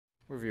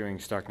We're viewing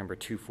stock number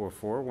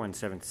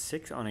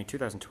 244176 on a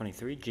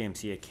 2023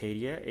 GMC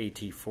Acadia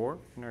AT4,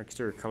 and our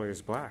exterior color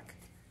is black.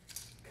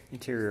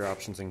 Interior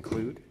options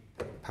include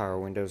power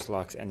windows,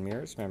 locks and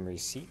mirrors, memory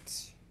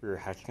seats, rear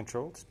hatch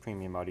controls,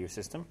 premium audio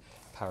system,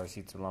 power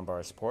seats with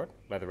lumbar support,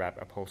 leather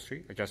wrap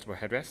upholstery, adjustable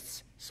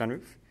headrests,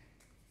 sunroof,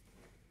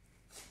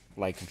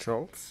 light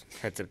controls,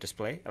 heads-up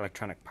display,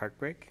 electronic park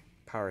brake,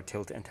 power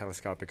tilt and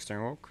telescopic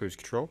steering wheel, cruise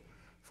control,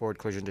 forward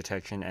collision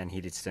detection and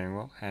heated steering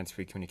wheel,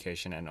 hands-free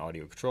communication and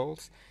audio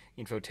controls,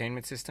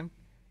 infotainment system,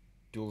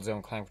 dual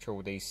zone climate control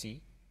with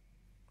AC,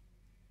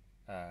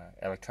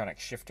 electronic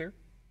shifter,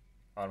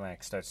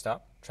 automatic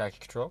start-stop, traction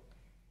control,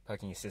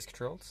 parking assist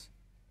controls,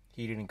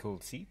 heated and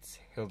cooled seats,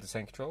 hill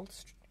descent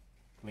controls,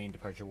 lane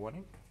departure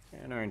warning,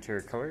 and our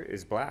interior color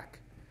is black.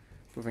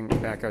 Moving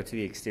back out to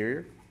the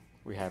exterior,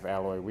 we have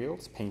alloy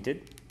wheels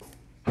painted,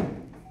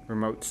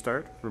 remote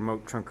start,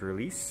 remote trunk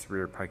release,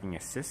 rear parking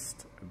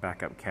assist,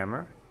 backup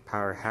camera,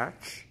 power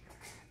hatch,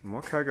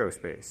 more cargo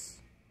space.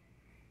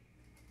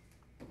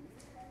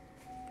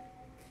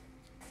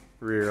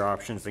 Rear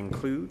options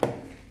include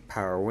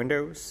power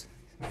windows,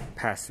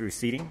 pass-through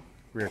seating,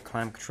 rear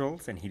climate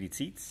controls and heated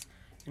seats,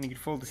 and you can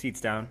fold the seats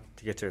down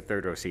to get to a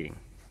third row seating.